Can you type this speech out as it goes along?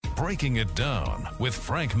Breaking It Down with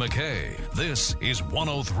Frank MacKay. This is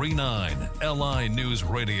 1039 LI News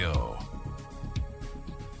Radio.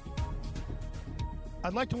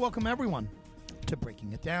 I'd like to welcome everyone to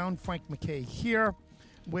Breaking It Down. Frank MacKay here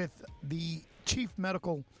with the chief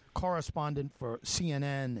medical correspondent for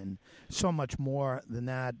CNN and so much more than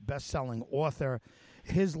that, best-selling author.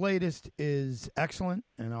 His latest is excellent,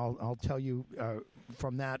 and I'll tell you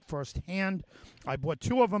from that firsthand. I bought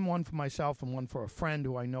two of them, one for myself and one for a friend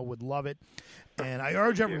who I know would love it. And I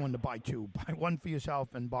urge everyone to buy two. Buy one for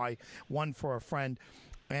yourself and buy one for a friend.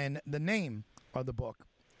 And the name of the book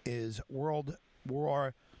is World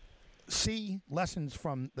War C, Lessons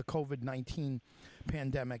from the COVID-19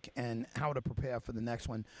 Pandemic and How to Prepare for the Next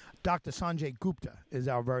One. Dr. Sanjay Gupta is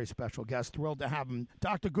our very special guest. Thrilled to have him.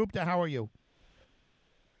 Dr. Gupta, how are you?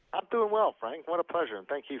 I'm doing well, Frank. What a pleasure, and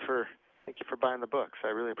thank you for buying the books. I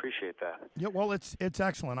really appreciate that. Yeah, well, it's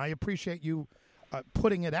excellent. I appreciate you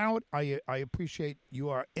putting it out. I appreciate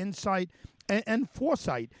your insight and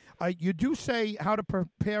foresight. You do say how to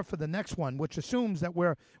prepare for the next one, which assumes that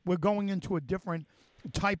we're going into a different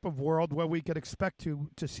type of world where we could expect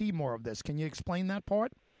to see more of this. Can you explain that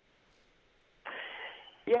part?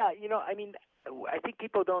 Yeah, I think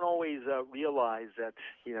people don't always realize that,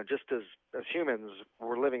 just as humans,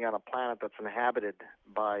 we're living on a planet that's inhabited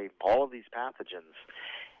by all of these pathogens.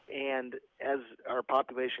 And as our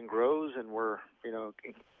population grows and we're,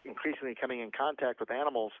 increasingly coming in contact with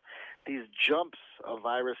animals, these jumps of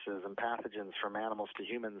viruses and pathogens from animals to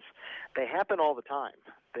humans, they happen all the time.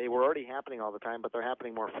 They were already happening all the time, but they're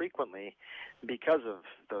happening more frequently because of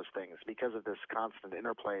those things, because of this constant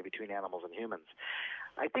interplay between animals and humans.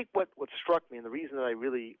 I think what struck me, and the reason that I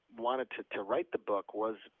really wanted to write the book,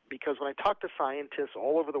 was because when I talk to scientists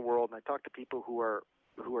all over the world, and I talk to people who are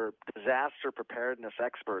disaster preparedness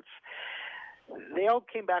experts, they all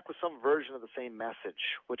came back with some version of the same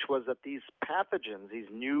message, which was that these pathogens, these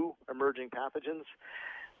new emerging pathogens,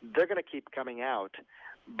 they're going to keep coming out,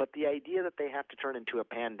 but the idea that they have to turn into a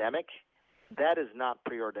pandemic, that is not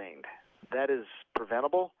preordained. That is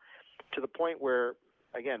preventable to the point where,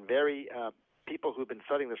 again, people who've been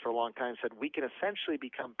studying this for a long time said we can essentially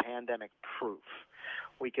become pandemic-proof.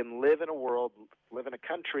 We can live in a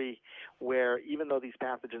country where even though these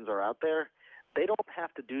pathogens are out there, they don't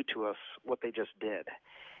have to do to us what they just did.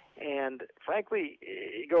 And frankly,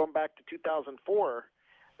 going back to 2004,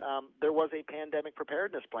 there was a pandemic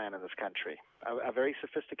preparedness plan in this country, a very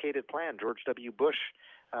sophisticated plan. George W. Bush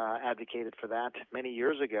advocated for that many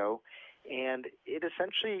years ago, and it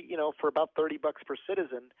essentially, for about $30 per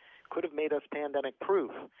citizen, could have made us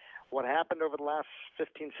pandemic-proof. What happened over the last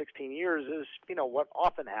 15, 16 years is, what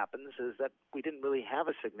often happens is that we didn't really have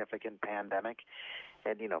a significant pandemic.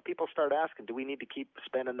 And, people start asking, do we need to keep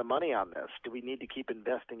spending the money on this? Do we need to keep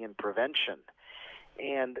investing in prevention?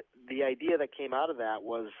 And the idea that came out of that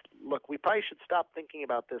was, look, we probably should stop thinking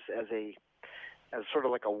about this as sort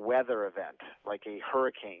of like a weather event, like a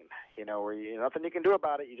hurricane, where nothing you can do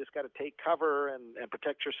about it. You just got to take cover and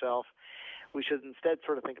protect yourself. We should instead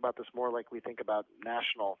sort of think about this more like we think about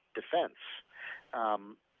national defense.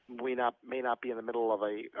 We may not be in the middle of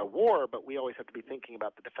a war, but we always have to be thinking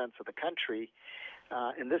about the defense of the country.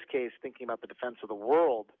 In this case, thinking about the defense of the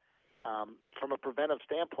world from a preventive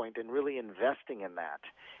standpoint and really investing in that.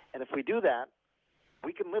 And if we do that,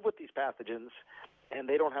 we can live with these pathogens, and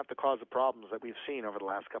they don't have to cause the problems that we've seen over the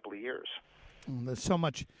last couple of years. There's so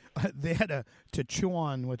much there to chew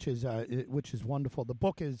on, which is wonderful. The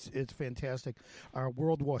book is fantastic.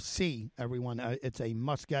 World War C, everyone. It's a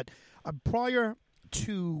must get. Prior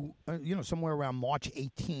to somewhere around March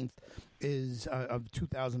 18th of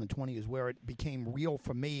 2020 is where it became real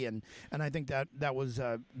for me, and I think that was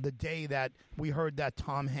the day that we heard that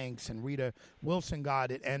Tom Hanks and Rita Wilson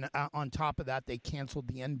got it, and on top of that they canceled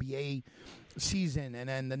the NBA season, and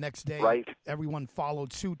then the next day everyone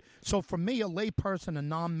followed suit. So for me, a layperson, a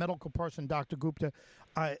non-medical person, Dr. Gupta,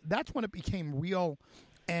 that's when it became real,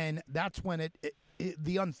 and that's when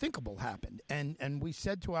the unthinkable happened. And we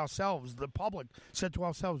said to ourselves, the public said to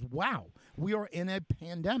ourselves, wow, we are in a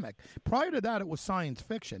pandemic. Prior to that, it was science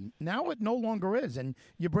fiction. Now it no longer is. And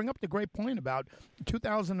you bring up the great point about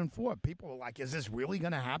 2004. People were like, is this really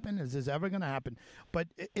going to happen? Is this ever going to happen? But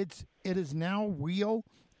it is now real.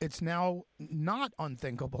 It's now not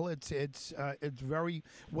unthinkable. It's very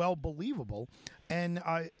well believable, and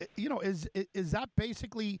is that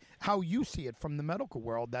basically how you see it from the medical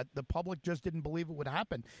world, that the public just didn't believe it would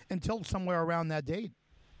happen until somewhere around that date?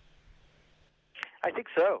 I think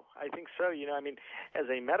so. I mean, as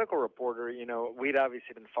a medical reporter, we'd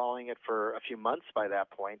obviously been following it for a few months by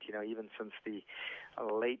that point, even since the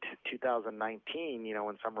late 2019,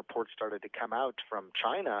 when some reports started to come out from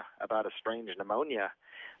China about a strange pneumonia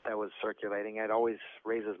that was circulating. It always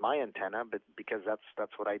raises my antenna, but because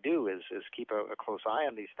that's what I do is keep a close eye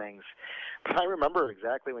on these things. But I remember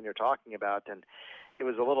exactly when you're talking about, and it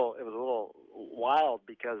was a little wild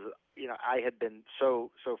because I had been so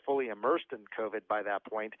fully immersed in COVID by that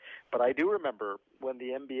point. But I do remember when the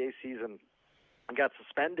NBA season got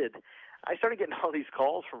suspended, I started getting all these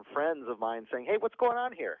calls from friends of mine saying, "Hey, what's going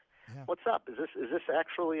on here? Yeah. What's up? Is this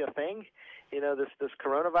actually a thing? This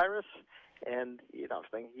coronavirus?" And I was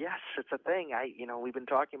thinking, yes, it's a thing. We've been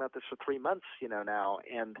talking about this for 3 months, now,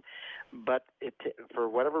 but for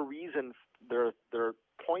whatever reason, there are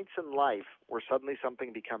points in life where suddenly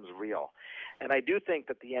something becomes real, and I do think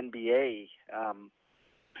that the NBA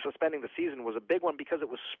suspending the season was a big one because it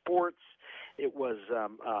was sports. It was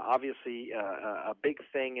obviously a big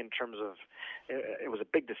thing in terms of it was a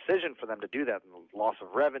big decision for them to do that, and loss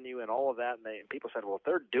of revenue and all of that. And people said, well, if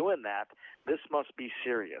they're doing that, this must be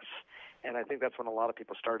serious. And I think that's when a lot of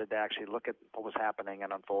people started to actually look at what was happening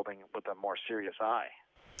and unfolding with a more serious eye.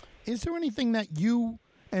 Is there anything that you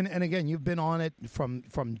and again, you've been on it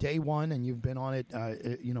from day one, and you've been on it,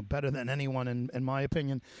 better than anyone, in my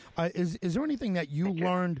opinion. Is there anything that you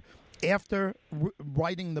learned after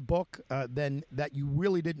writing the book then that you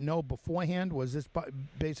really didn't know beforehand? Was this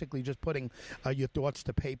basically just putting your thoughts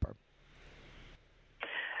to paper?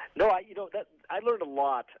 No, I learned a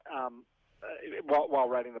lot while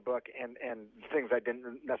writing the book, and things I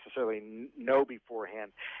didn't necessarily know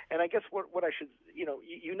beforehand. And I guess what I should,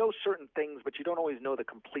 you know certain things, but you don't always know the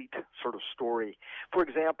complete sort of story. For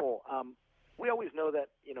example, we always know that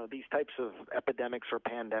these types of epidemics or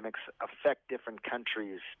pandemics affect different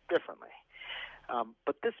countries differently.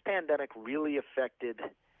 But this pandemic really affected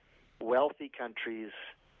wealthy countries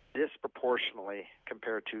disproportionately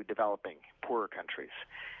compared to developing, poorer countries.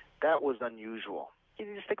 That was unusual.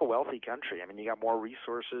 You just take a wealthy country. I mean, you got more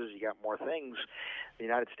resources, you got more things. The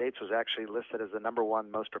United States was actually listed as the number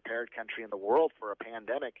one most prepared country in the world for a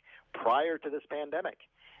pandemic prior to this pandemic.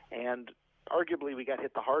 And arguably, we got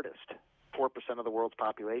hit the hardest. 4% of the world's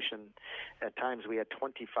population. At times, we had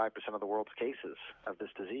 25% of the world's cases of this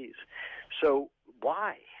disease. So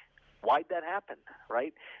why? Why'd that happen,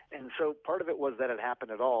 right? And so part of it was that it happened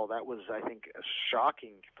at all. That was, I think,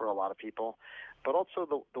 shocking for a lot of people, but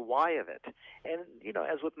also the why of it. And,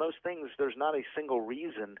 as with most things, there's not a single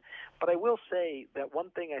reason. But I will say that one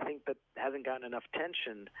thing I think that hasn't gotten enough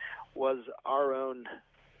attention was our own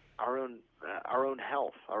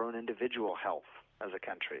health, our own individual health as a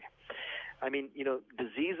country. I mean,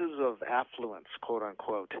 diseases of affluence, quote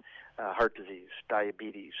unquote, heart disease,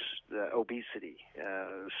 diabetes, obesity,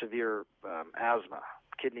 severe asthma,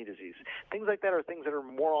 kidney disease, things like that are things that are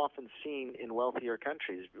more often seen in wealthier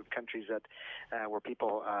countries that where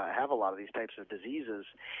people have a lot of these types of diseases,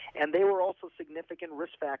 and they were also significant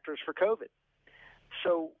risk factors for COVID.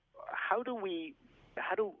 So,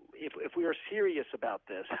 if we are serious about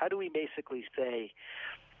this, how do we basically say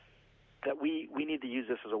that we need to use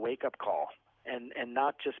this as a wake-up call and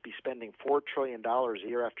not just be spending $4 trillion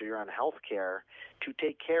year after year on health care to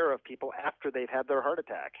take care of people after they've had their heart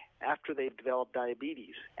attack, after they've developed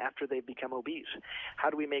diabetes, after they've become obese?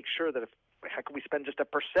 How do we make sure that how can we spend just 1%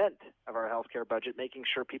 of our health care budget making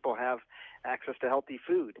sure people have access to healthy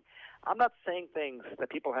food? I'm not saying things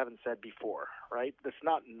that people haven't said before, right? That's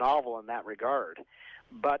not novel in that regard.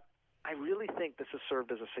 But I really think this has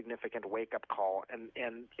served as a significant wake-up call, and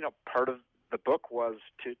part of the book was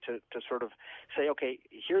to sort of say, okay,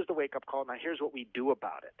 here's the wake-up call, now here's what we do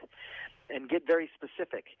about it, and get very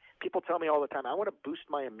specific. People tell me all the time, I want to boost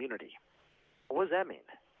my immunity. What does that mean?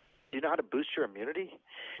 Do you know how to boost your immunity?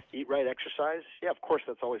 Eat right, exercise? Yeah, of course,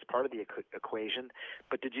 that's always part of the equation,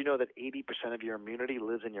 but did you know that 80% of your immunity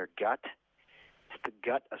lives in your gut? It's the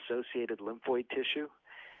gut-associated lymphoid tissue.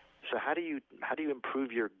 So how do you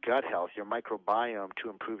improve your gut health, your microbiome, to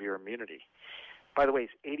improve your immunity? By the way,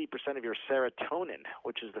 80% of your serotonin,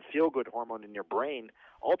 which is the feel-good hormone in your brain,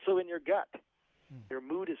 also in your gut. Your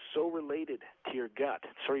mood is so related to your gut,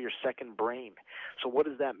 sort of your second brain. So what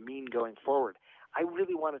does that mean going forward? I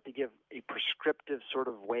really wanted to give a prescriptive sort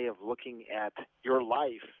of way of looking at your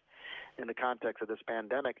life in the context of this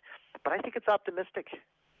pandemic, but I think it's optimistic.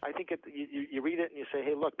 I think you read it and you say,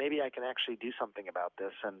 hey, look, maybe I can actually do something about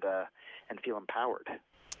this and feel empowered.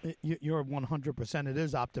 You're 100%. It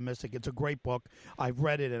is optimistic. It's a great book. I've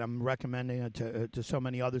read it, and I'm recommending it to so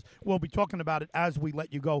many others. We'll be talking about it as we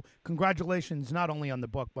let you go. Congratulations, not only on the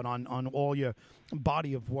book, but on all your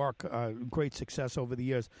body of work. Great success over the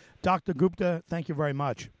years. Dr. Gupta, thank you very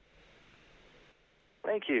much.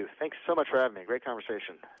 Thank you. Thanks so much for having me. Great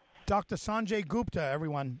conversation. Dr. Sanjay Gupta,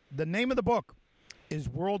 everyone. The name of the book is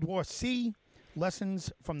World War C,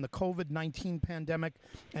 Lessons from the COVID-19 Pandemic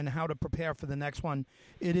and How to Prepare for the Next One.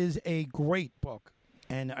 It is a great book,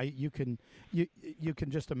 and you can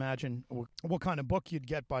just imagine what kind of book you'd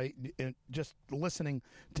get by just listening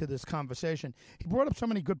to this conversation. He brought up so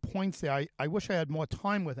many good points there. I wish I had more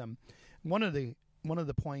time with him. One of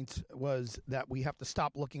the points was that we have to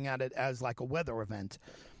stop looking at it as like a weather event,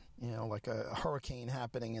 like a hurricane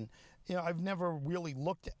happening. And I've never really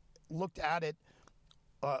looked at it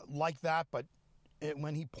like that, but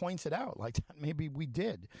when he points it out like that, maybe we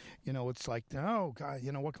did. It's like, oh God,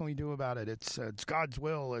 what can we do about it? It's God's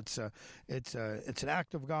will. It's an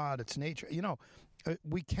act of God. It's nature.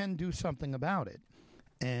 We can do something about it,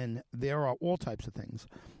 and there are all types of things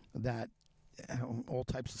all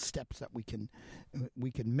types of steps that we can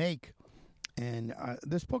make. And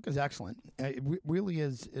this book is excellent. It really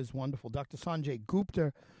is wonderful. Dr. Sanjay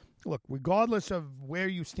Gupta. Look, regardless of where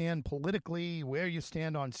you stand politically, where you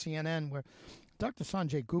stand on CNN, where Dr.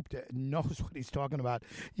 Sanjay Gupta knows what he's talking about.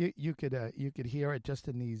 You could hear it just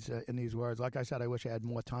in these words. Like I said, I wish I had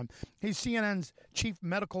more time. He's CNN's chief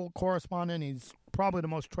medical correspondent. He's probably the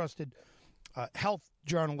most trusted health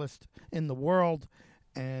journalist in the world,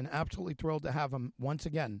 and absolutely thrilled to have him once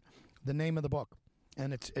again. The name of the book,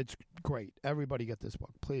 and it's great. Everybody get this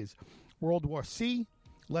book, please. World War C,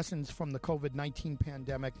 Lessons from the COVID-19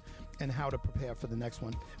 Pandemic and How to Prepare for the Next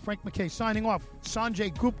One. Frank MacKay signing off.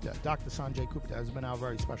 Sanjay Gupta, Dr. Sanjay Gupta, has been our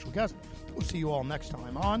very special guest. We'll see you all next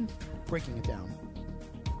time on Breaking It Down.